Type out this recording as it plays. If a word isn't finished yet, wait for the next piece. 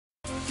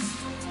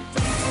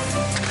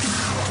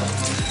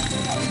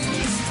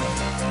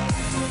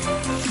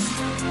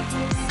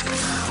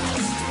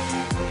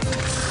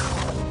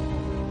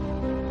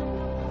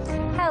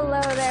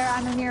Hello there,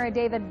 I'm Amira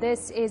David.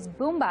 This is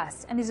Boom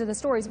Bust, and these are the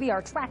stories we are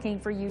tracking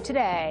for you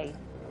today.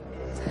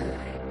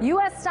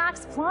 U.S.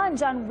 stocks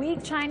plunge on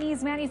weak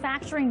Chinese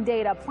manufacturing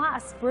data.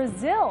 Plus,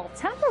 Brazil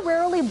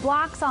temporarily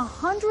blocks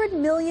 100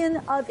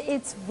 million of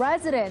its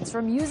residents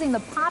from using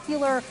the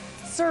popular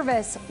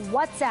service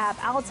WhatsApp.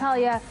 I'll tell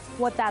you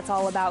what that's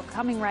all about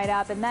coming right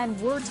up. And then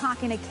we're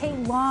talking to Kate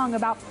Long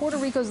about Puerto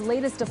Rico's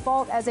latest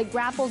default as it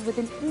grapples with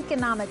an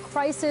economic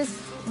crisis.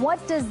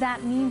 What does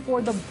that mean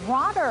for the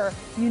broader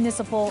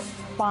municipal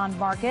bond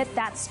market?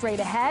 That's straight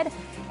ahead.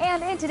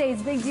 And in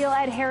today's Big Deal,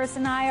 Ed Harris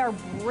and I are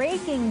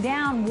breaking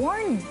down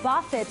Warren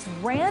Buffett's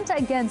rant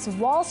against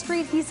Wall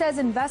Street. He says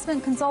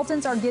investment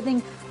consultants are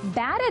giving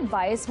bad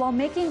advice while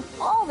making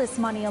all this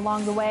money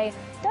along the way.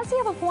 Does he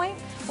have a point?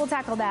 We'll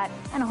tackle that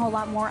and a whole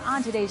lot more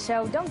on today's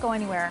show. Don't go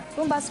anywhere.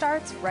 Boom Bust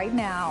starts right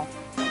now.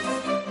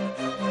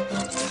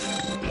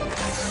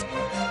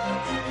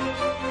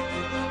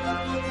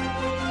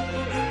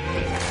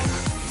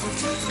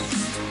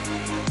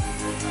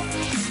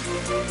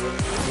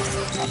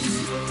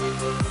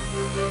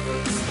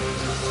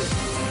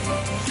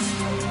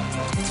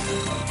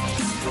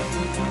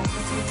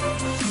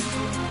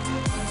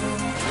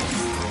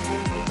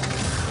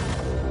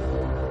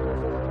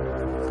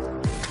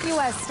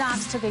 U.S.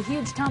 stocks took a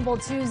huge tumble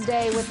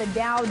Tuesday with the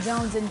Dow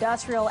Jones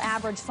Industrial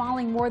Average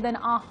falling more than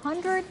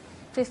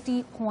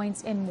 150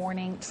 points in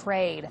morning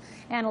trade.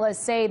 Analysts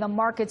say the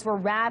markets were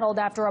rattled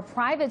after a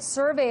private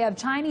survey of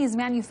Chinese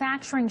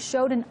manufacturing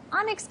showed an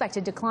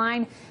unexpected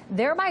decline,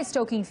 thereby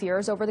stoking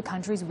fears over the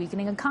country's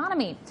weakening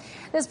economy.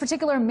 This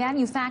particular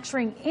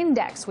manufacturing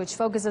index, which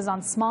focuses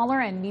on smaller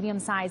and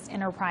medium-sized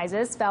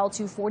enterprises, fell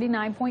to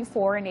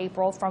 49.4 in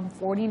April from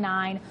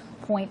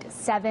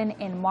 49.7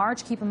 in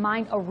March. Keep in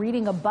mind, a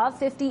reading above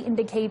 50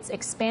 indicates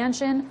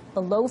expansion,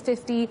 below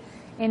 50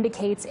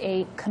 indicates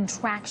a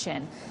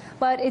contraction.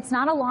 But it's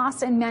not a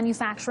loss in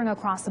manufacturing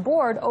across the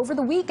board. Over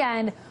the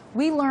weekend,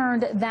 we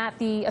learned that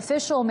the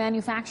official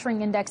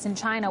manufacturing index in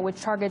China,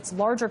 which targets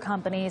larger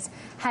companies,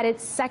 had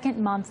its second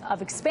month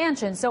of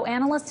expansion. So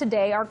analysts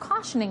today are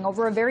cautioning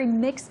over a very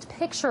mixed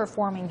picture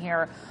forming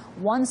here.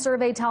 One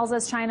survey tells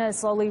us China is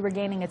slowly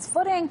regaining its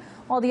footing,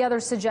 while the other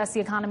suggests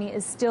the economy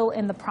is still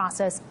in the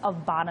process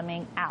of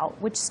bottoming out.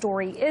 Which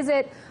story is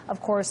it?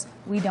 Of course,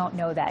 we don't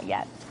know that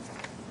yet.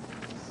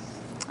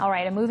 All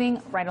right, and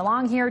moving right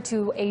along here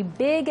to a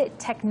big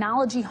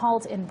technology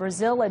halt in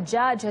Brazil. A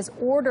judge has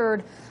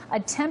ordered a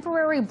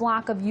temporary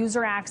block of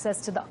user access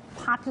to the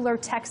popular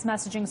text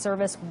messaging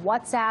service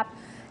WhatsApp,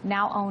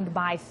 now owned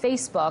by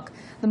Facebook.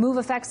 The move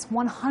affects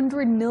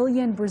 100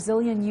 million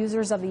Brazilian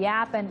users of the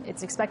app, and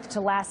it's expected to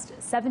last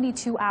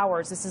 72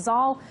 hours. This is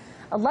all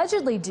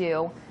allegedly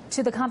due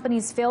to the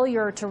company's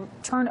failure to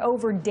turn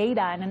over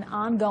data in an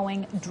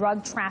ongoing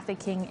drug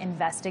trafficking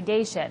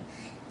investigation.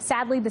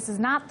 Sadly, this is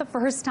not the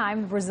first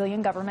time the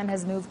Brazilian government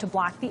has moved to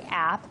block the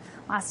app.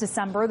 Last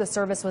December, the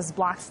service was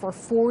blocked for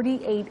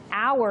 48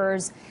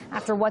 hours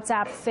after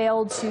WhatsApp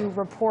failed to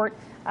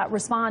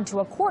respond to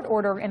a court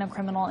order in a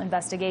criminal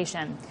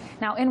investigation.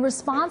 Now, in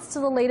response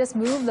to the latest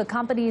move, the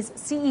company's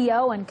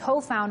CEO and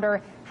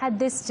co-founder had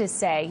this to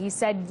say. He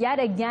said, yet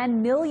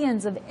again,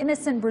 millions of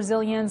innocent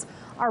Brazilians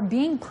are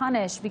being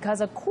punished because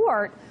a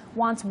court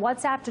wants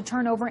WhatsApp to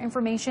turn over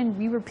information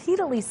we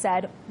repeatedly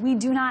said we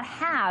do not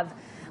have.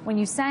 When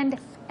you send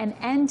an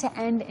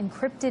end-to-end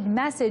encrypted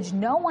message,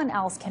 no one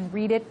else can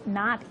read it,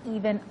 not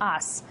even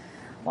us.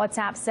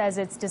 WhatsApp says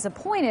it's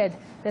disappointed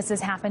this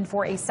has happened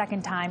for a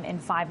second time in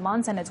 5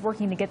 months, and it's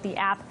working to get the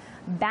app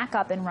back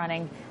up and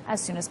running as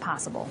soon as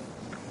possible.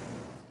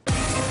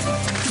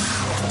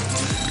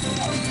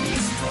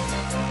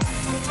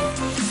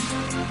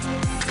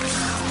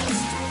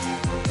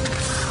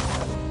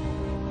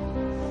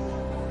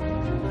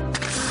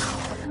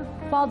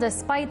 Well,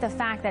 despite the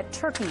fact that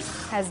Turkey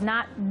has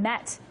not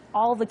met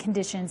all the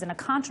conditions in a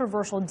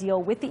controversial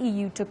deal with the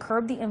EU to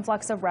curb the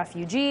influx of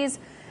refugees,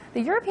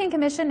 the European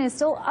Commission is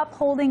still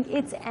upholding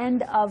its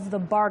end of the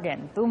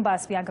bargain. Boom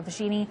Bust, Bianca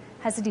Pascini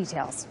has the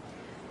details.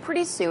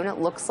 Pretty soon, it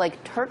looks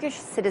like Turkish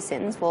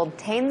citizens will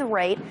obtain the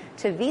right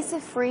to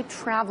visa-free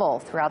travel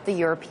throughout the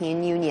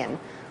European Union.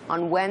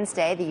 On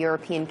Wednesday, the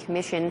European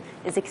Commission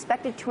is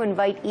expected to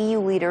invite EU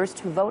leaders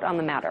to vote on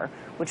the matter,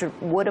 which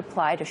would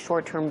apply to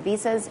short-term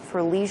visas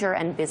for leisure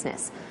and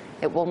business.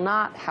 It will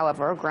not,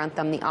 however, grant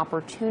them the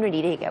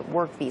opportunity to get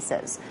work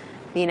visas.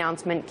 The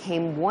announcement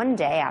came one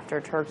day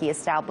after Turkey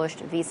established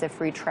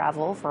visa-free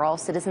travel for all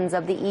citizens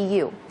of the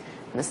EU.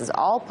 And this is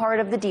all part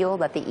of the deal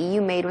that the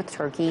EU made with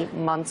Turkey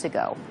months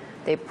ago.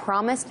 They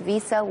promised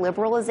visa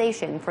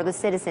liberalization for the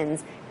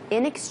citizens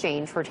in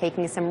exchange for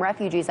taking some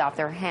refugees off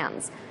their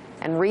hands.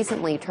 And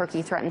recently,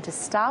 Turkey threatened to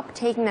stop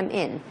taking them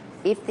in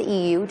if the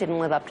EU didn't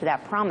live up to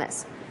that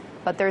promise.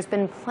 But there's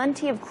been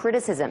plenty of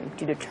criticism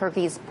due to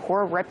Turkey's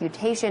poor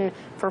reputation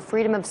for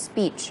freedom of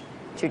speech,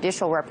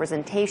 judicial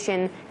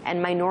representation, and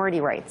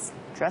minority rights,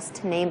 just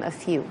to name a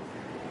few.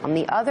 On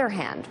the other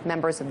hand,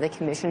 members of the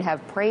Commission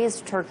have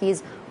praised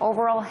Turkey's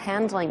overall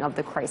handling of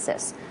the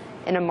crisis.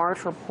 In a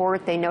March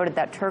report, they noted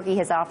that Turkey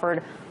has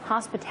offered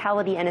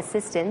hospitality and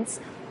assistance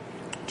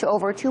to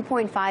over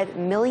 2.5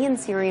 million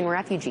Syrian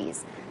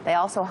refugees. They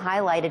also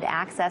highlighted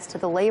access to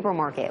the labor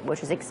market,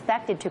 which is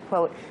expected to,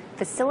 quote,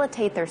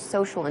 facilitate their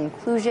social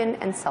inclusion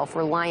and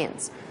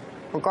self-reliance.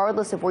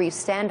 Regardless of where you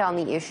stand on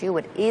the issue,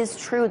 it is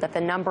true that the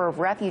number of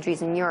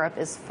refugees in Europe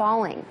is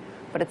falling,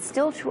 but it's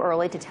still too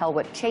early to tell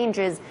what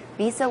changes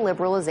visa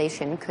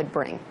liberalization could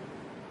bring.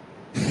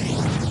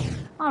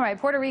 All right,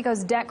 Puerto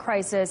Rico's debt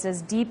crisis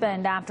has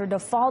deepened after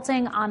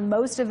defaulting on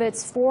most of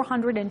its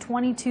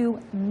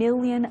 $422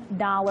 million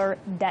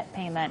debt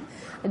payment.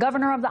 The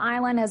governor of the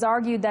island has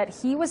argued that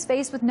he was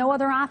faced with no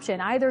other option.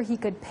 Either he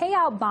could pay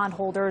out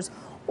bondholders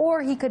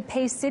or he could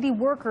pay city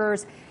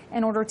workers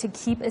in order to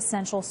keep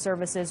essential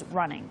services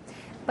running.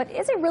 But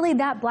is it really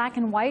that black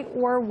and white,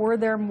 or were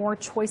there more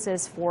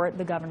choices for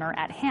the governor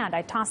at hand?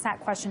 I tossed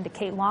that question to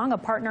Kate Long, a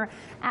partner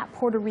at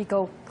Puerto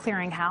Rico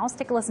Clearinghouse.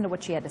 Take a listen to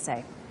what she had to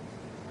say.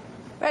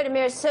 Right,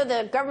 Amir. So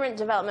the Government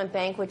Development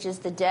Bank, which is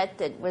the debt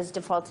that was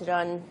defaulted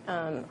on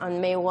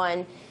May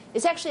 1,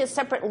 is actually a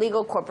separate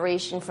legal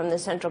corporation from the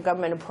central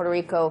government of Puerto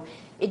Rico.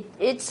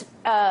 Its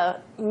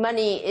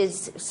money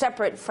is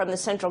separate from the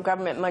central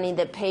government money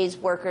that pays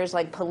workers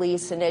like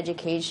police and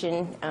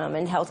education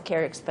and health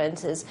care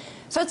expenses.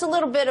 So it's a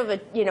little bit of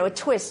a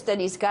twist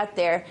that he's got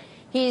there.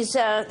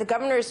 The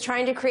governor is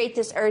trying to create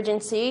this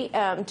urgency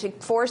to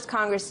force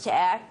Congress to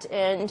act,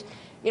 and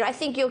I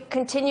think you'll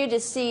continue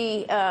to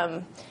see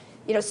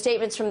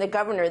statements from the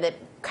governor that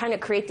kind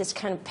of create this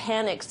kind of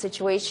panic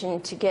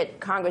situation to get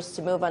Congress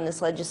to move on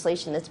this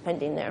legislation that's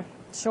pending there.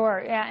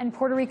 Sure. Yeah, and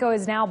Puerto Rico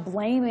is now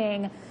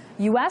blaming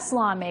U.S.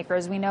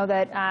 lawmakers. We know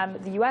that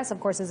the U.S., of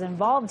course, is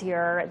involved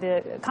here,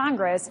 the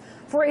Congress,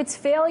 for its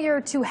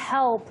failure to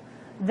help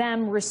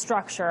them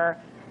restructure.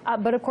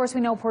 But, of course,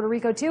 we know Puerto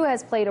Rico, too,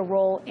 has played a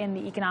role in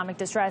the economic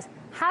distress.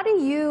 How do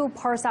you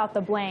parse out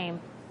the blame?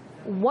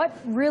 What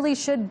really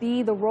should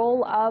be the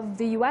role of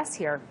the U.S.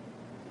 here?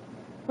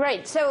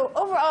 Right. So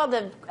overall,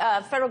 the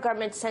federal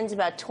government sends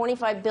about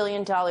 $25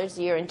 billion a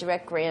year in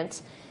direct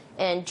grants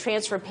and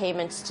transfer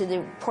payments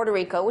to Puerto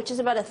Rico, which is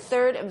about a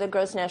third of the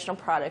gross national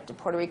product of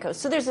Puerto Rico.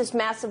 So there's this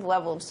massive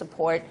level of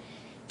support.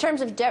 In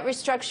terms of debt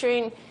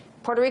restructuring,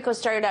 Puerto Rico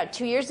started out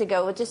 2 years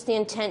ago with just the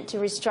intent to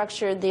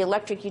restructure the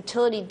electric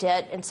utility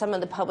debt and some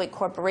of the public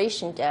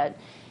corporation debt.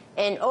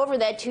 And over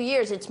that 2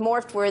 years, it's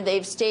morphed where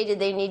they've stated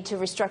they need to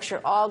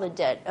restructure all the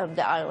debt of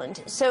the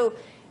island. So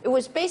it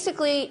was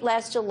basically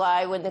last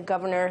July when the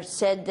governor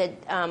said that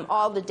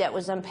all the debt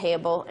was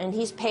unpayable, and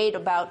he's paid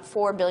about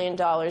 $4 billion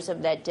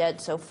of that debt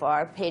so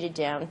far, paid it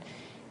down.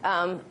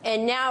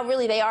 And now,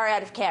 really, they are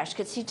out of cash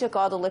because he took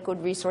all the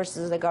liquid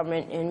resources of the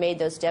government and made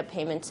those debt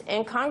payments.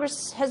 And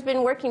Congress has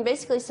been working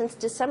basically since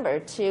December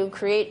to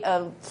create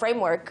a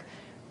framework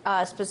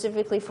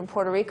specifically for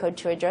Puerto Rico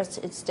to address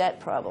its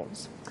debt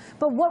problems.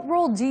 But what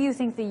role do you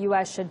think the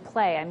U.S. should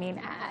play? I mean,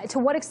 to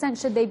what extent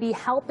should they be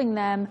helping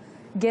them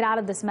get out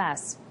of this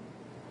mess?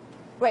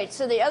 Right.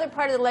 So the other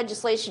part of the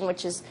legislation,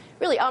 which is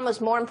really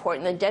almost more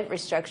important than debt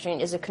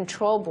restructuring, is a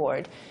control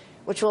board,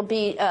 which will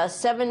be a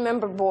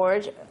 7-member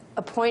board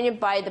appointed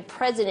by the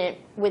president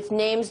with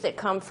names that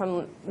come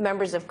from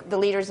members of the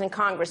leaders in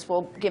Congress.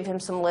 We'll give him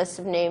some lists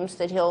of names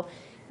that he'll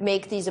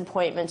make these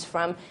appointments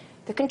from.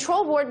 The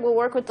control board will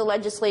work with the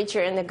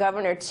legislature and the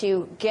governor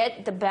to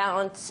get the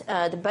balance,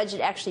 the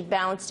budget actually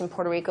balanced in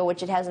Puerto Rico,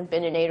 which it hasn't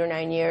been in 8 or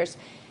 9 years.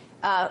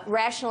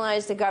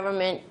 Rationalize the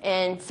government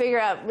and figure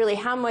out really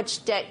how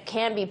much debt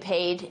can be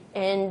paid,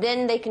 and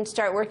then they can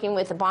start working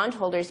with the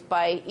bondholders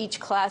by each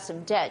class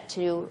of debt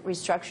to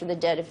restructure the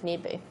debt if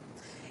need be.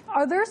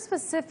 Are there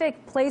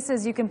specific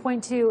places you can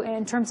point to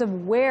in terms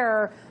of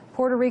where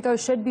Puerto Rico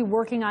should be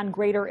working on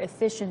greater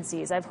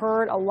efficiencies? I've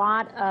heard a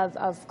lot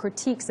of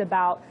critiques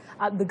about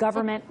the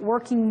government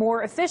working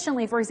more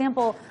efficiently. For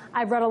example,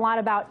 I've read a lot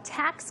about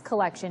tax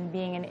collection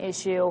being an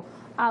issue.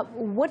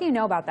 What do you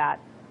know about that?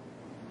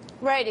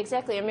 Right,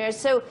 exactly, Amir.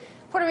 So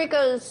Puerto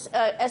Rico is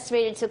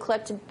estimated to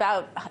collect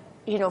about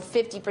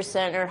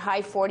 50% or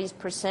high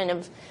 40%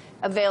 of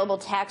available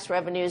tax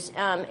revenues.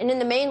 And in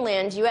the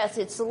mainland U.S.,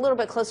 it's a little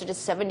bit closer to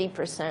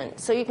 70%.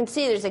 So you can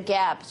see there's a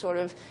gap sort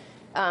of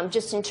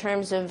just in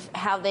terms of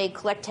how they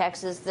collect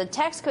taxes. The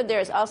tax code there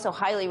is also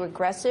highly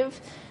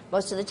regressive.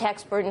 Most of the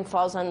tax burden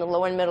falls on the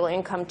low and middle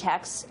income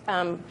tax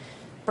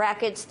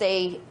brackets.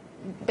 They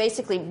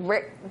basically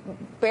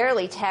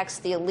barely tax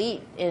the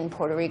elite in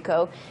Puerto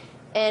Rico.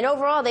 And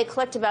overall, they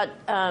collect about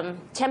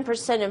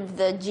 10% of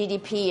the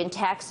GDP in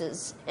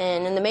taxes.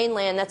 And in the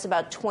mainland, that's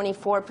about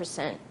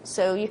 24%.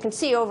 So you can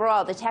see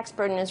overall, the tax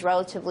burden is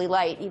relatively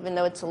light, even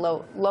though it's a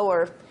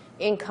lower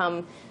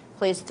income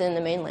place than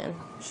the mainland.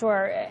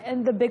 Sure.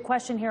 And the big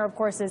question here, of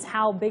course, is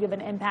how big of an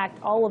impact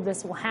all of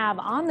this will have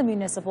on the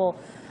municipal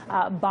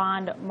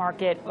bond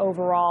market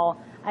overall.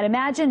 I'd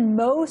imagine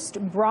most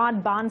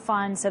broad bond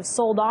funds have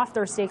sold off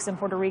their stakes in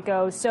Puerto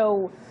Rico.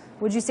 So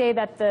would you say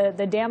that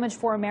the damage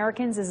for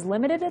Americans is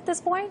limited at this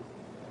point?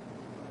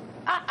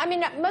 I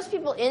mean, most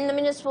people in the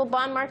municipal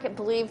bond market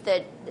believe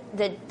that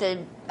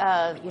the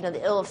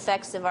ill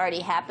effects have already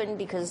happened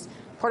because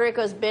Puerto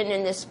Rico has been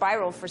in this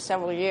spiral for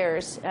several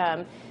years.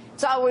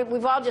 So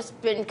we've all just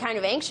been kind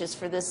of anxious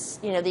for this,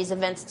 these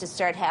events to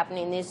start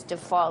happening, these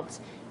defaults.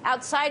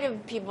 Outside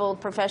of people,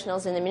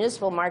 professionals in the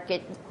municipal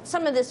market,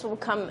 some of this will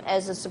come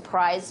as a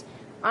surprise.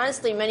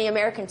 Honestly, many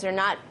Americans are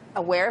not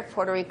aware of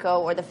Puerto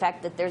Rico or the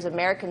fact that there's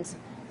Americans,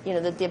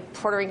 that the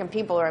Puerto Rican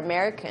people are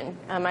American.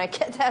 I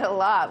get that a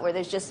lot, where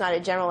there's just not a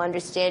general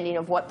understanding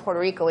of what Puerto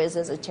Rico is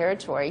as a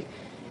territory.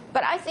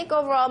 But I think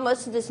overall,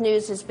 most of this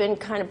news has been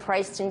kind of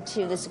priced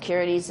into the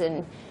securities,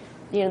 and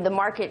the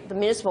market, the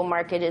municipal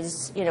market,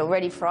 is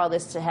ready for all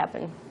this to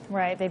happen.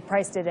 Right, they've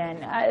priced it in.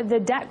 The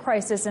debt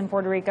crisis in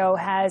Puerto Rico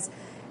has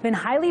been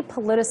highly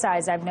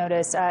politicized, I've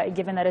noticed,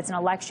 given that it's an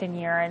election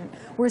year. And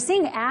we're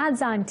seeing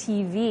ads on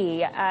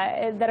TV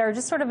that are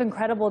just sort of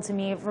incredible to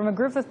me from a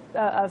group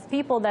of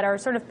people that are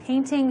sort of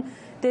painting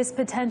this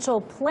potential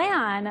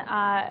plan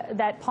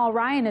that Paul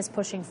Ryan is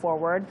pushing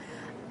forward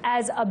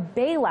as a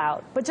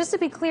bailout. But just to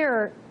be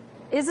clear,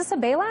 is this a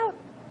bailout?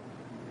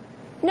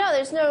 No,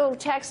 there's no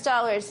tax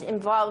dollars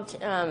involved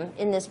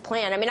in this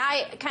plan. I mean,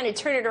 I kind of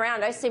turn it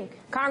around. I say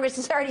Congress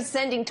is already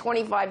sending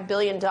 $25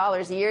 billion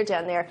a year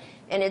down there,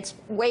 and it's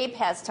way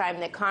past time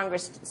that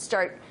Congress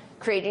start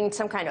creating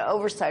some kind of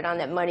oversight on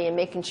that money and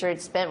making sure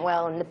it's spent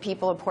well and the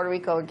people of Puerto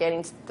Rico are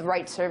getting the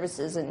right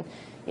services and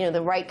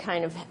the right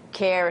kind of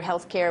care,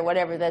 health care,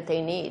 whatever that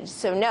they need.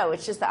 So no,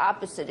 it's just the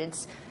opposite.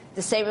 It's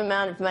the same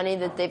amount of money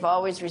that they've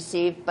always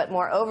received, but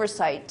more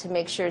oversight to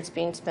make sure it's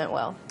being spent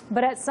well.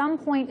 But at some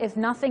point, if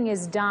nothing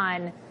is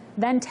done,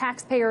 then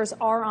taxpayers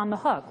are on the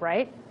hook,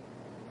 right?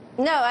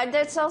 No,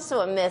 that's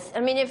also a myth. I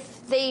mean,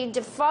 if they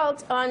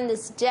default on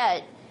this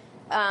debt,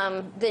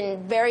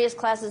 then various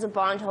classes of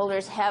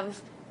bondholders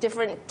have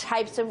different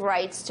types of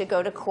rights to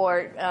go to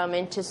court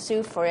and to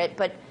sue for it.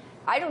 But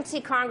I don't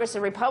see Congress,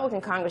 a Republican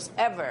Congress,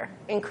 ever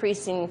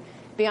increasing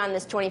beyond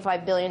this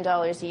 $25 billion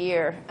a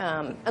year,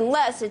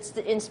 unless it's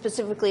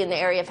specifically in the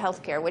area of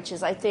health care, which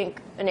is, I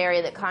think, an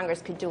area that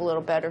Congress could do a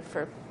little better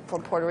for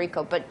Puerto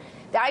Rico. But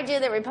the idea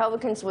that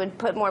Republicans would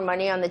put more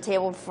money on the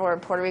table for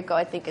Puerto Rico,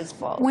 I think, is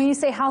false. When you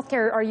say health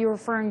care, are you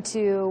referring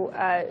to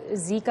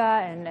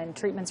Zika and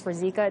treatments for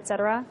Zika, et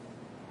cetera?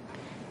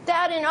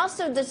 That, and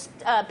also this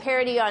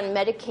parity on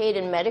Medicaid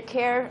and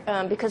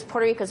Medicare, because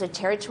Puerto Rico is a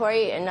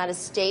territory and not a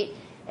state.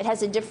 It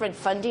has a different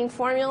funding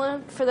formula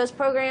for those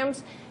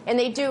programs, and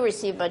they do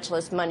receive much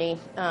less money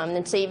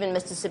than, say, even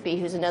Mississippi,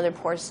 who's another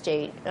poor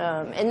state.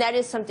 And that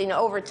is something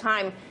over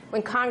time,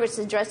 when Congress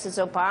addresses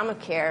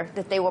Obamacare,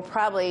 that they will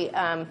probably,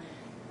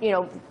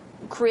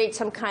 create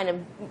some kind of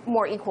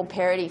more equal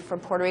parity for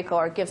Puerto Rico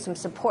or give some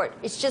support.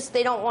 It's just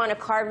they don't want to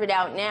carve it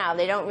out now.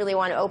 They don't really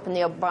want to open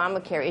the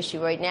Obamacare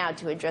issue right now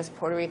to address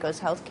Puerto Rico's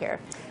health care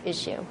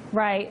issue.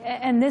 Right.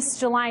 And this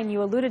July, and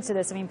you alluded to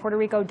this, I mean, Puerto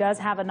Rico does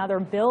have another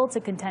bill to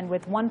contend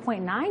with,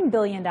 $1.9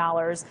 billion.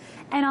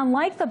 And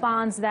unlike the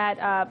bonds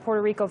that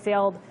Puerto Rico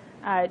failed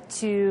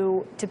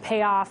to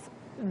pay off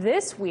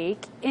this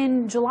week,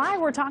 in July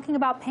we're talking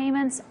about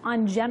payments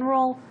on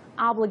general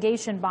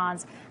obligation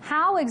bonds.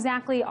 How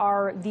exactly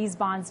are these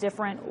bonds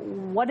different?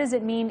 What does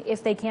it mean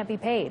if they can't be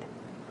paid?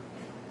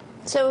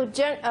 So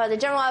the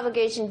general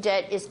obligation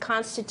debt is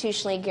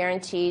constitutionally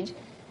guaranteed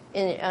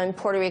in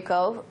Puerto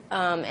Rico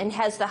and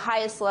has the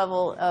highest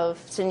level of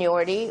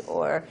seniority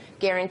or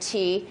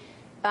guarantee.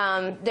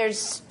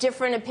 There's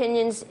different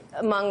opinions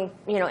among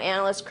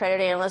analysts,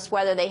 credit analysts,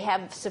 whether they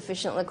have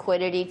sufficient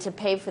liquidity to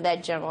pay for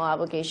that general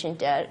obligation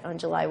debt on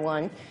July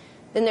 1.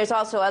 Then there's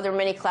also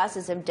many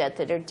classes of debt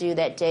that are due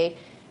that day.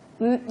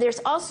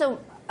 There's also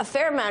a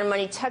fair amount of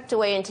money tucked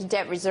away into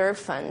debt reserve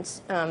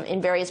funds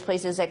in various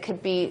places that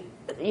could be,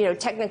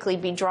 technically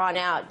be drawn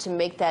out to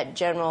make that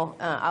general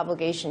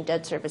obligation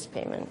debt service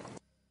payment.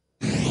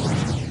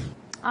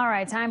 All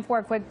right, time for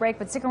a quick break,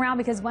 but stick around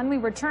because when we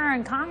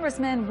return,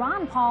 Congressman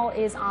Ron Paul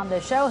is on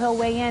the show. He'll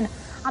weigh in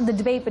on the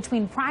debate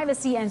between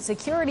privacy and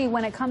security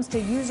when it comes to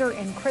user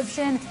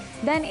encryption.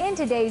 Then in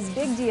today's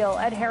Big Deal,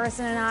 Ed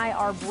Harrison and I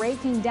are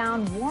breaking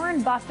down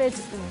Warren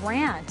Buffett's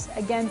rant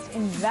against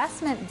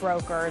investment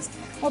brokers.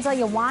 We'll tell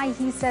you why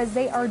he says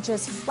they are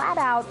just flat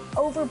out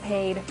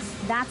overpaid.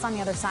 That's on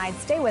the other side.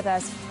 Stay with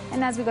us.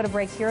 And as we go to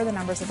break, here are the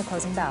numbers at the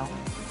closing bell.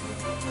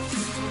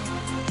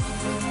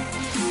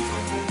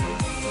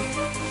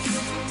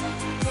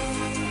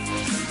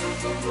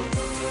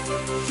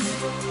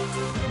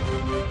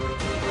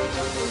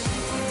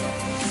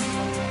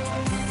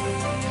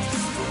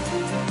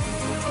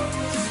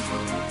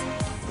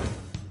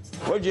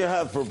 What'd you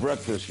have for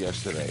breakfast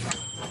yesterday?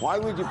 Why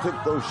would you pick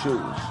those shoes?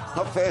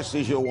 How fast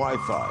is your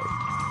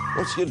Wi-Fi?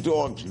 What's your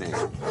dog's name?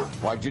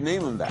 Why'd you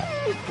name him that?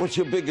 What's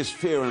your biggest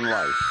fear in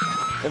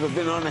life? Ever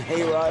been on a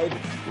hayride?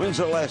 When's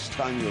the last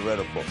time you read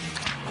a book?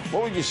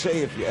 What would you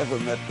say if you ever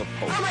met the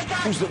Pope?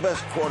 Who's the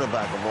best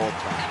quarterback of all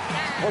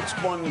time? What's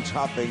one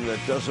topping that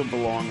doesn't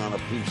belong on a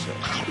pizza?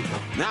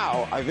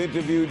 Now, I've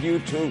interviewed you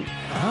too.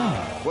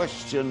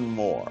 Question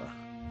more.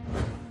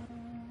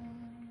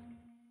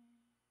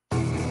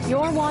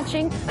 You're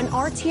watching an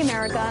RT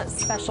America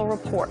special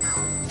report.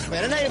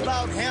 Man, it ain't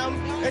about him.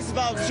 It's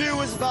about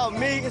you. It's about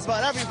me. It's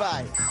about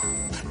everybody.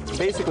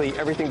 Basically,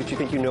 everything that you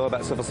think you know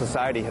about civil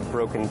society had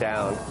broken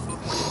down.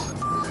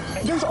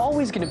 There's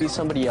always going to be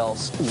somebody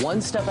else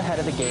one step ahead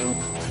of the game.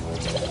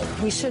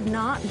 We should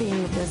not be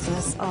in the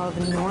business of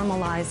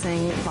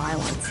normalizing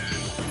violence.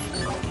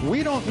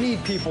 We don't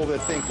need people that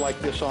think like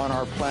this on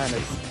our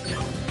planet.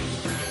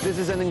 This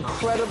is an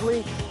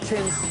incredibly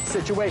tense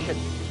situation.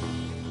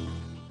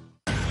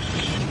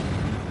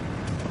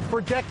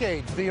 For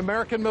decades, the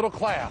American middle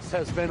class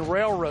has been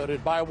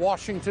railroaded by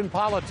Washington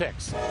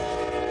politics.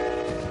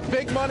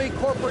 Big money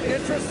corporate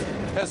interest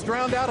has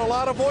drowned out a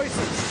lot of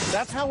voices.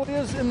 That's how it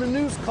is in the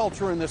news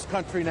culture in this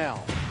country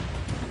now.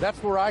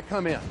 That's where I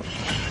come in.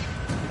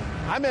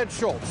 I'm Ed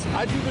Schultz.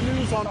 I do the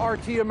news on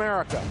RT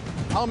America.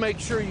 I'll make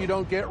sure you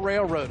don't get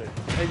railroaded,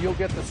 and you'll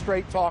get the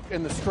straight talk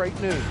and the straight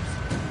news.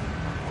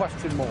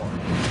 Question more.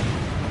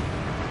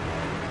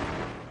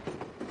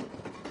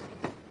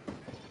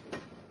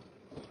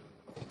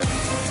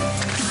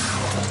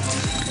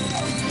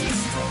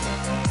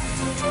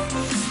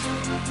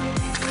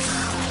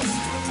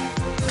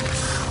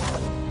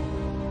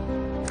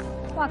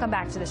 Welcome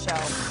back to the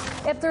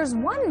show. If there's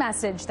one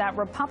message that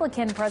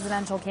Republican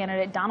presidential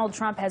candidate Donald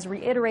Trump has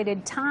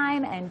reiterated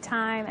time and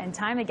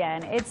time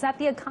again, it's that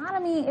the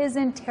economy is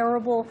in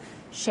terrible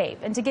shape.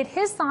 And to get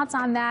his thoughts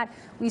on that,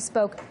 we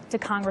spoke to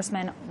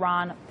Congressman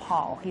Ron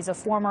Paul. He's a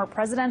former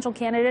presidential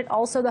candidate,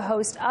 also the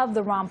host of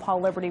the Ron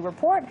Paul Liberty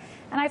Report.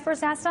 And I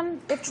first asked him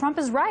if Trump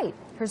is right.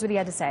 Here's what he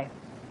had to say.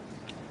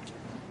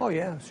 Oh,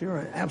 yeah,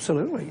 sure,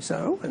 absolutely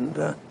so. And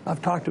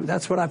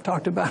that's what I've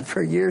talked about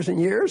for years and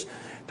years.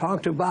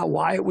 Talked about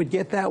why it would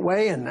get that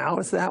way, and now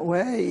it's that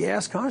way.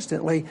 Yes,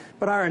 constantly.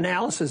 But our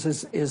analysis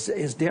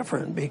is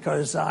different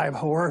because I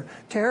abhor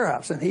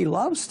tariffs, and he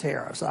loves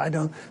tariffs. I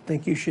don't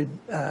think you should,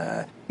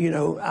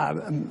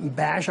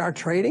 bash our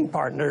trading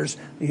partners.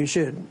 You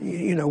should,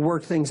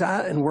 work things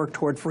out and work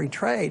toward free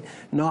trade,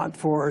 not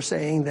for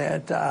saying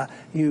that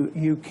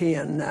you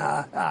can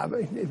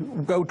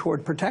go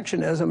toward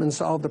protectionism and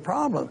solve the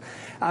problem.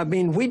 I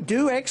mean, we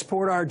do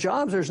export our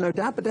jobs, there's no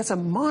doubt, but that's a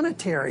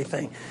monetary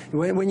thing.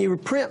 When you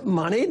print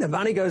money, the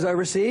money goes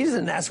overseas,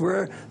 and that's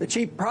where the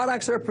cheap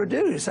products are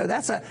produced. So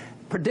that's a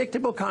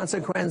predictable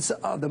consequence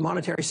of the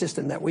monetary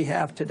system that we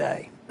have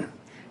today.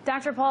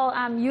 Dr. Paul,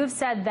 you have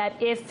said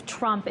that if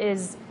Trump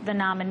is the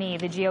nominee,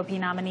 the GOP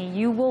nominee,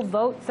 you will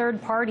vote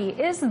third party.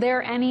 Is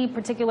there any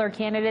particular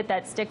candidate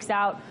that sticks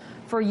out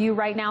for you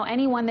right now,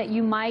 anyone that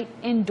you might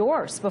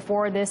endorse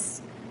before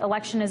this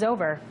election is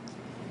over?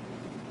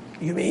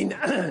 You mean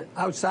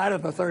outside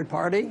of a third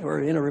party or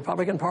in a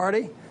Republican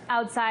Party?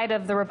 Outside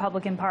of the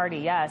Republican Party,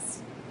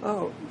 yes.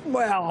 Oh,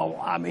 well,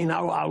 I mean,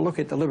 I'll look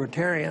at the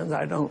Libertarians.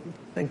 I don't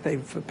think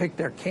they've picked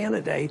their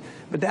candidate,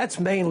 but that's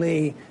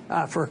mainly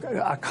for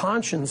a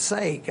conscience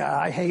sake.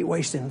 I hate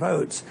wasting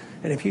votes.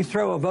 And if you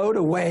throw a vote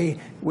away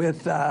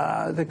with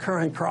the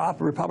current crop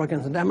of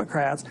Republicans and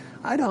Democrats,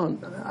 I don't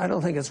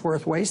think it's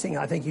worth wasting.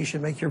 I think you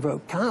should make your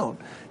vote count.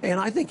 And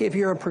I think if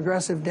you're a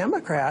progressive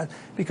Democrat,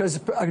 because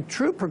a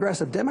true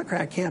progressive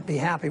Democrat can't be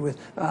happy with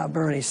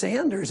Bernie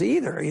Sanders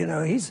either.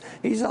 He's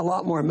a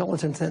lot more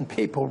militant than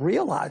people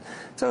realize.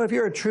 So if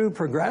you're a true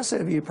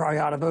progressive, you probably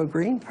ought to vote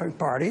Green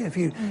Party. If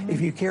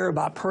you care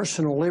about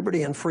personal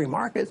liberty and free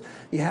markets,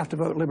 you have to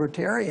vote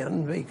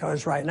Libertarian,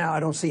 because right now I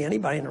don't see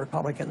anybody in the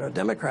Republican or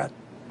Democrat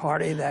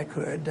Party that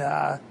could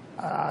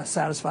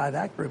satisfy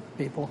that group of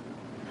people.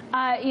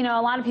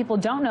 A lot of people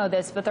don't know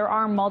this, but there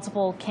are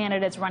multiple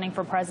candidates running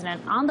for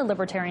president on the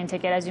Libertarian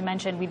ticket. As you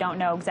mentioned, we don't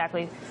know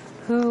exactly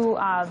who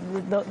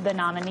the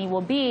nominee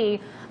will be.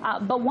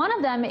 But one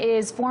of them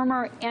is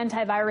former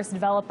antivirus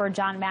developer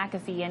John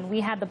McAfee, and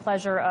we had the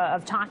pleasure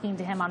of talking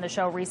to him on the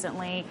show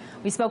recently.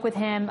 We spoke with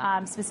him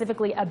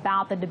specifically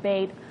about the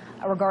debate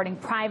regarding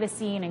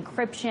privacy and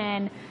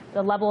encryption,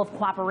 the level of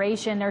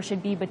cooperation there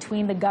should be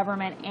between the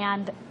government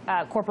and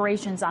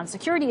corporations on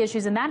security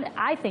issues, and that,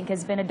 I think,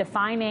 has been a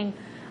defining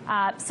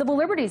civil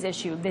liberties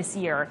issue this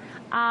year.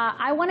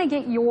 I want to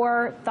get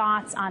your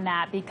thoughts on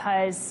that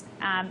because,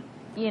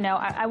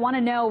 I want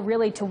to know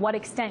really to what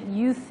extent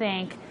you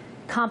think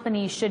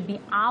companies should be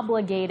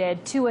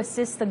obligated to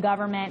assist the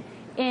government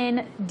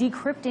in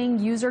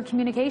decrypting user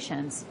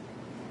communications.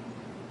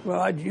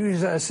 Well, I'd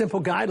use a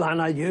simple guideline.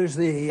 I'd use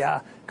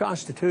the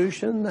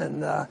Constitution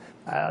and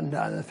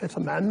the Fifth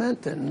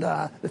Amendment and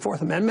the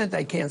Fourth Amendment.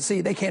 They can't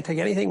take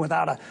anything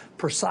without a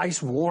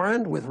precise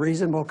warrant with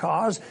reasonable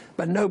cause,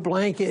 but no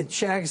blanket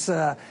checks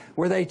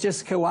where they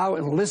just go out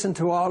and listen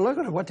to all. Look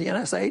at what the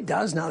NSA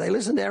does now. They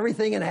listen to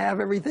everything and have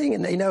everything,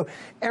 and they know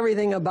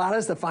everything about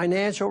us, the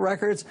financial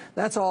records.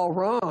 That's all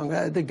wrong.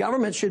 The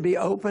government should be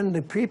open.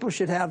 The people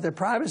should have their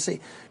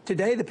privacy.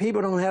 Today, the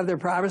people don't have their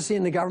privacy,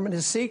 and the government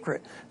is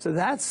secret. So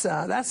that's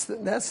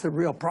the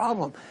real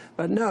problem.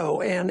 But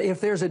no, and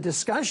if there's a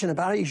discussion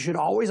about it, you should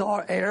always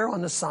err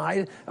on the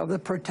side of the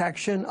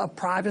protection of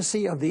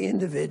privacy of the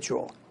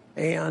individual.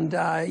 And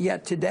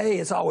yet today,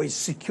 it's always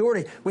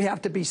security. We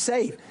have to be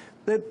safe.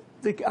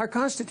 Our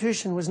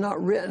Constitution was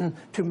not written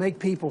to make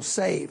people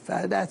safe.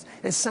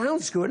 It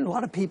sounds good, and a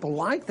lot of people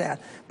like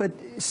that. But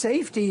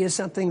safety is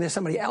something that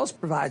somebody else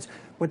provides.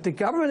 What the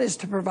government is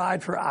to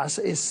provide for us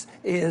is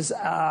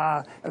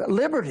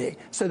liberty,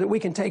 so that we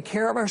can take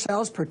care of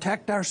ourselves,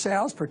 protect our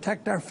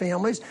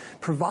families,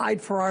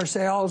 provide for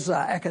ourselves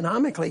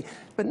economically,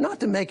 but not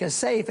to make us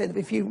safe.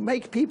 If you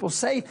make people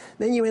safe,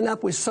 then you end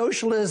up with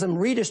socialism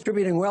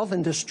redistributing wealth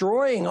and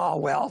destroying all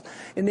wealth.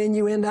 And then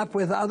you end up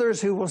with others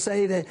who will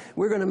say that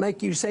we're going to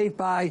make you safe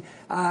by,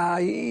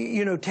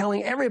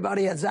 telling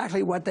everybody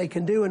exactly what they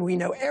can do, and we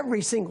know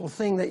every single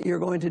thing that you're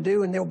going to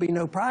do, and there'll be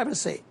no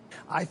privacy.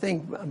 I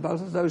think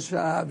both of those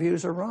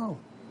views are wrong.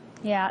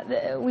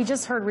 Yeah, we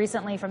just heard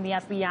recently from the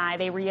FBI,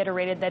 they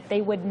reiterated that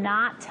they would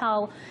not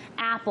tell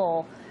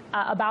Apple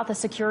about the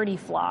security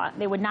flaw.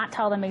 They would not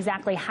tell them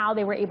exactly how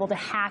they were able to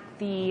hack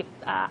the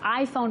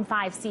iPhone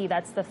 5C.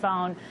 That's the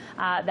phone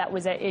that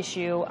was at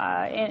issue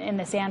in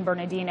the San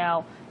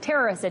Bernardino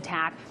terrorist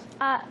attack.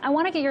 I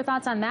want to get your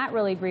thoughts on that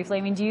really briefly.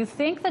 I mean, do you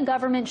think the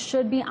government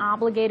should be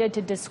obligated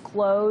to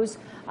disclose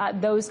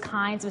those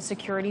kinds of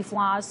security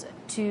flaws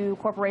to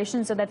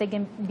corporations so that they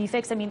can be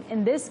fixed? I mean,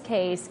 in this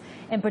case,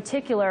 in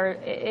particular,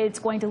 it's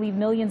going to leave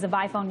millions of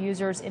iPhone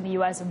users in the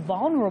U.S.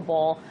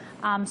 vulnerable.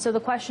 So the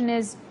question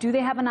is, do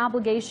they have an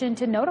obligation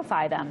to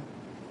notify them?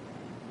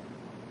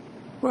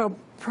 Well,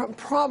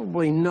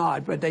 probably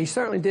not, but they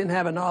certainly didn't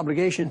have an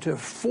obligation to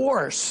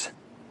force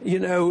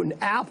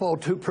Apple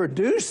to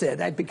produce it.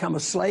 They'd become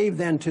a slave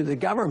then to the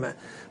government.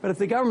 But if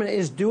the government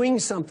is doing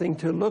something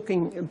to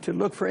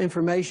look for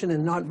information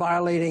and not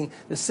violating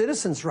the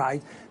citizens'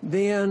 right,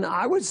 then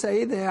I would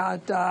say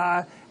that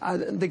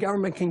the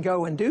government can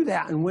go and do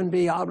that and wouldn't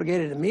be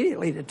obligated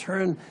immediately to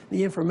turn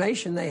the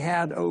information they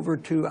had over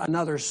to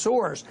another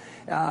source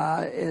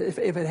if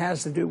it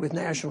has to do with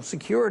national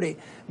security.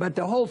 But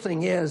the whole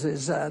thing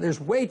is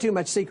there's way too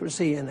much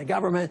secrecy in the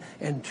government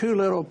and too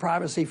little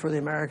privacy for the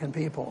American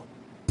people.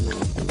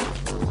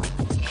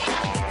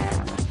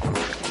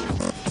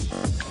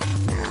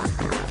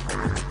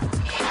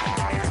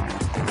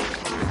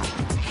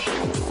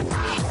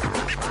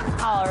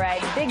 All right,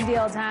 big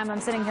deal time.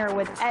 I'm sitting here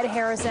with Ed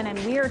Harrison, and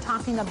we are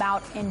talking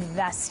about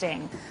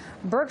investing.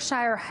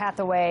 Berkshire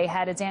Hathaway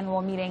had its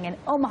annual meeting in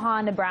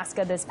Omaha,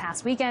 Nebraska this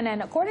past weekend,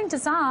 and according to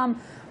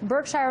some,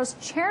 Berkshire's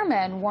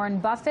chairman, Warren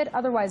Buffett,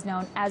 otherwise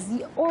known as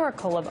the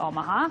Oracle of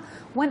Omaha,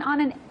 went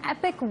on an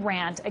epic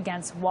rant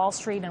against Wall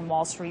Street and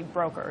Wall Street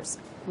brokers.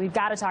 We've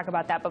got to talk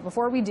about that, but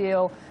before we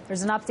do,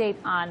 there's an update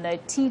on the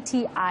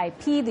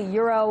TTIP, the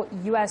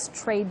Euro-U.S.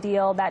 trade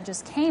deal that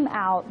just came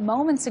out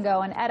moments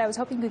ago. And Ed, I was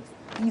hoping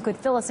you could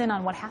fill us in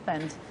on what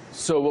happened.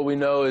 So what we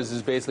know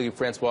is basically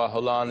Francois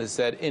Hollande has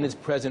said in its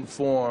present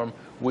form,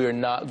 we are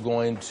not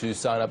going to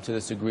sign up to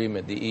this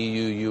agreement. The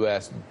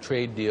EU-U.S.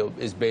 trade deal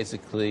is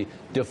basically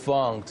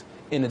defunct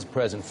in its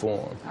present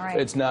form. All right.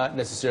 It's not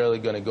necessarily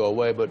going to go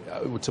away,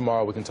 but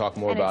tomorrow we can talk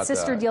more about that. And its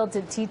sister deal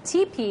to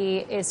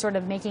TTIP is sort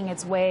of making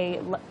its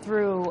way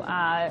through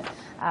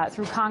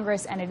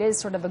Congress, and it is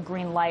sort of a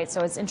green light.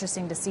 So it's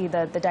interesting to see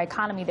the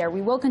dichotomy there.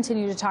 We will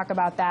continue to talk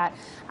about that.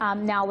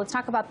 Now let's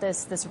talk about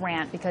this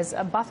rant, because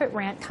a Buffett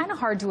rant, kind of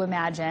hard to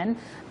imagine.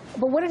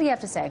 But what did he have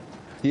to say?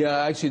 Yeah,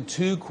 actually,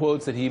 two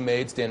quotes that he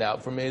made stand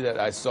out for me that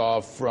I saw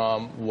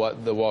from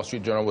what the Wall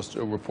Street Journal was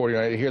reporting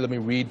on it. Here, let me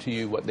read to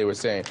you what they were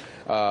saying.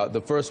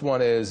 The first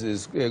one is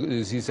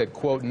he said,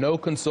 quote, "No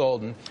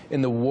consultant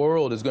in the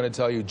world is going to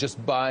tell you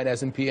just buy an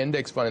S&P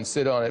index fund and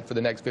sit on it for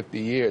the next 50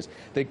 years.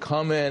 They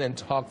come in and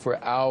talk for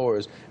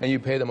hours, and you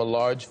pay them a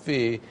large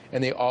fee,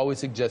 and they always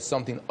suggest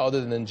something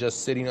other than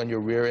just sitting on your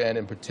rear end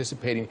and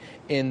participating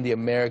in the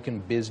American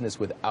business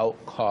without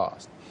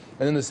cost."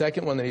 And then the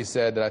second one that he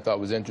said that I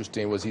thought was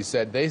interesting was he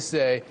said, they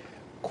say,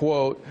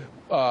 quote,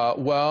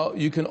 well,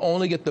 you can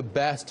only get the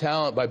best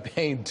talent by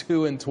paying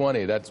 2 and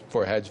 20. That's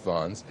for hedge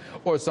funds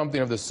or something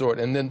of the sort.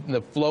 And then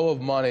the flow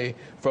of money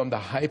from the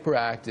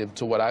hyperactive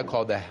to what I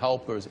call the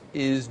helpers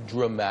is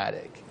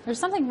dramatic. There's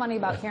something funny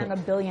about hearing a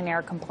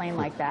billionaire complain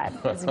like that.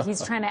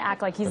 He's trying to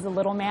act like he's the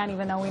little man,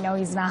 even though we know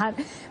he's not.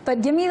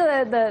 But give me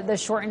the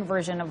shortened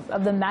version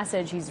of the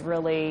message he's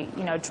really,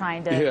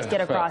 trying to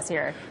get across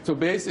here. So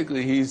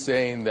basically, he's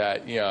saying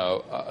that,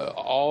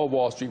 all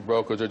Wall Street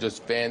brokers are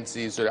just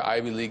fancy, sort of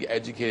Ivy League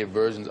educated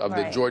versions of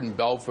the Jordan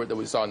Belfort that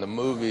we saw in the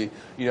movie,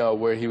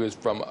 where he was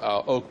from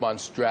Oakmont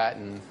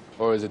Stratton.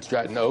 Or is it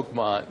Stratton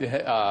Oakmont?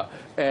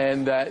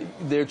 And that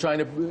they're trying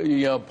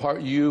to, part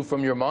you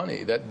from your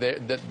money. That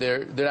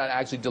they're not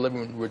actually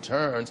delivering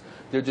returns.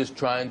 They're just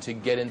trying to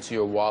get into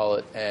your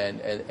wallet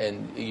and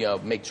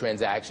make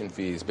transaction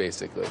fees,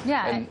 basically.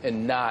 Yeah.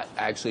 And not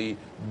actually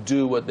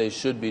do what they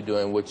should be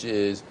doing, which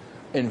is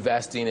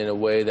investing in a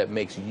way that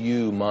makes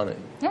you money.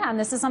 Yeah, and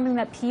this is something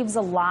that peeves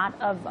a lot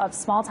of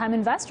small-time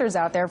investors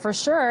out there, for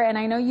sure. And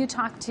I know you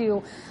talked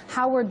to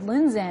Howard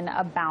Lindzen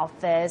about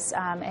this,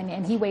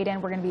 and he weighed in.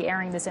 We're going to be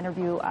airing this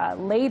interview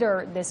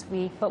later this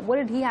week. But what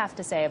did he have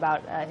to say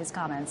about his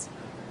comments?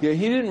 Yeah,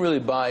 he didn't really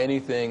buy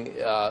anything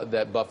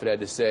that Buffett had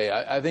to say.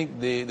 I think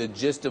the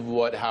gist of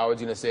what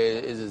Howard's going to say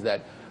is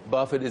that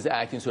Buffett is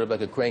acting sort of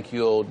like a cranky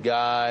old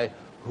guy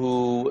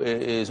who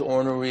is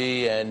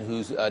ornery and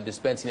who's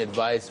dispensing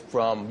advice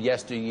from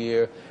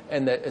yesteryear,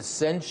 and that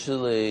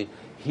essentially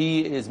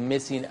he is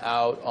missing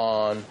out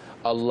on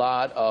a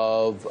lot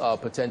of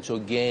potential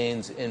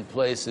gains in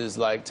places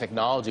like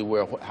technology,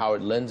 where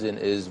Howard Lindzen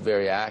is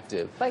very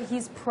active. But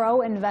he's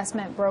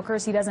pro-investment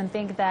brokers. He doesn't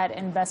think that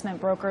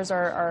investment brokers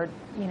are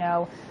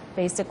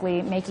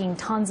basically making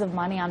tons of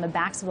money on the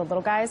backs of the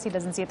little guys. He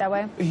doesn't see it that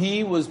way.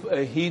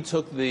 He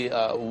took the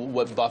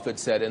what Buffett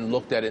said and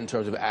looked at it in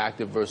terms of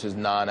active versus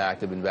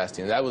non-active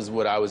investing. That was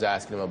what I was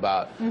asking him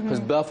about,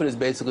 because Buffett is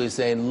basically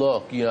saying,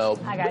 look,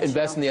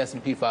 invest in the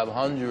S&P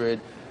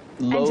 500.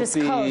 Low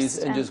fees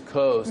and just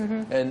coast.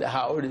 And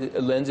Howard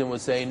Lindzen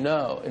was saying,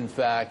 no, in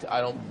fact, I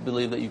don't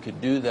believe that you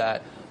could do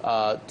that.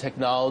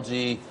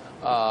 Technology,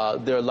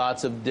 there are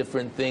lots of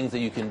different things that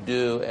you can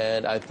do,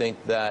 and I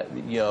think that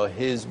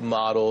his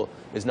model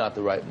is not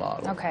the right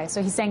model. Okay,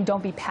 so he's saying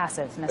don't be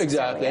passive necessarily.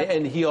 Exactly,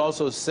 and he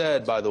also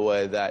said, by the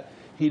way, that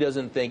he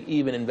doesn't think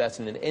even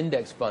investing in an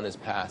index fund is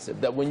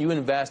passive. That when you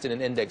invest in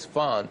an index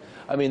fund,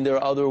 I mean, there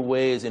are other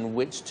ways in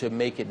which to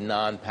make it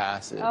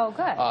non-passive. Oh,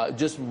 good.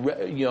 Just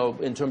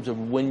in terms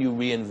of when you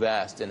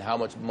reinvest and how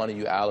much money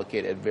you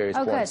allocate at various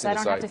points in the cycle. So I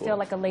don't have to feel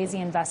like a lazy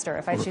investor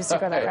if I choose to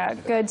go that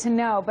route. Good to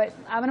know. But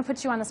I'm going to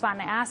put you on the spot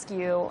and ask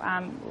you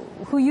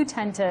who you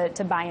tend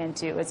to buy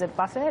into. Is it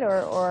Buffett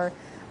or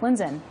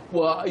Lindzen?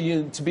 Well,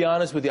 to be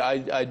honest with you,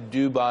 I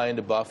do buy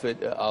into Buffett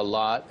a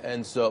lot,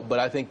 and but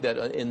I think that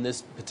in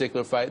this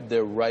particular fight,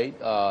 they're right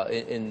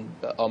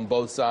on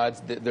both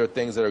sides. There are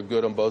things that are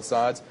good on both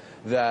sides.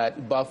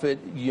 That Buffett,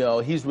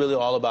 he's really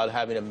all about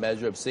having a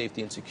measure of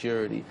safety and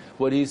security.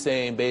 What he's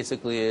saying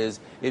basically is,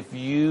 if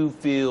you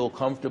feel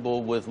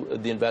comfortable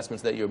with the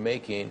investments that you're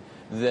making,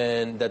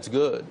 then that's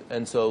good,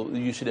 and so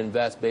you should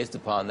invest based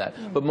upon that.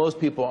 But most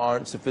people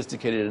aren't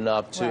sophisticated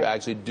enough to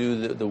actually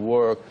do the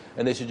work,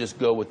 and they should just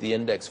go with the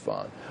index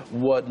fund.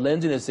 What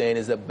Lindzen is saying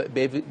is that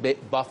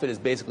Buffett is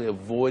basically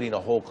avoiding a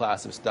whole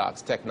class of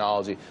stocks,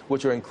 technology,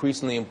 which are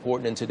increasingly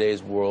important in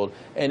today's world,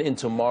 and in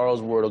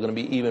tomorrow's world are going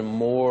to be even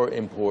more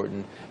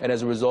important. And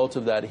as a result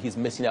of that, he's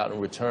missing out on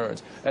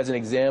returns. As an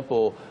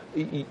example,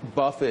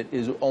 Buffett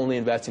is only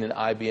investing in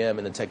IBM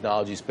in the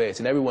technology space,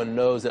 and everyone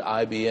knows that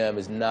IBM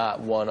is not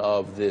one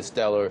of the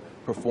stellar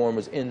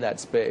performers in that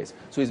space.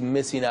 So he's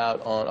missing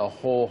out on a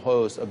whole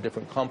host of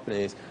different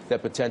companies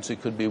that potentially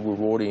could be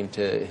rewarding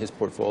to his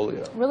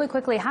portfolio. Really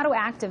quickly, how do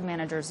active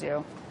managers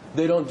do?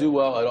 They don't do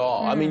well at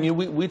all. I mean,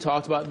 we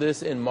talked about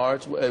this in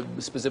March,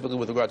 specifically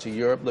with regard to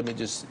Europe. Let me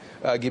just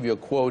give you a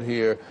quote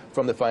here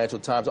from the Financial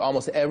Times.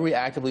 Almost every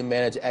actively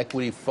managed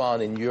equity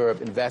fund in Europe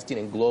investing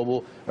in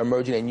global,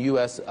 emerging, and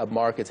U.S.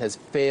 markets has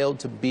failed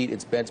to beat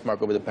its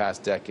benchmark over the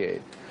past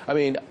decade. I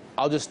mean,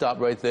 I'll just stop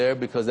right there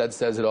because that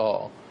says it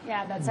all.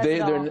 Yeah, that says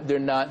it all. They're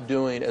not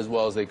doing as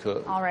well as they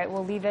could. All right,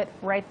 we'll leave it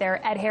right there.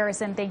 Ed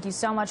Harrison, thank you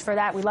so much for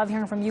that. We love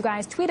hearing from you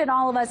guys. Tweet at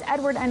all of us,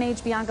 Edward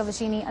NH, Bianca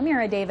Vicini,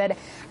 Amira David.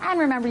 And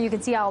remember, you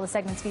can see all the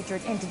segments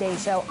featured in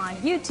today's show on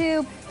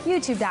YouTube,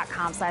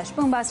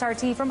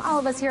 youtube.com/BoomBustRT. From all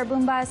of us here at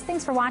Boom Bust,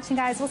 thanks for watching,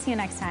 guys. We'll see you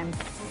next time.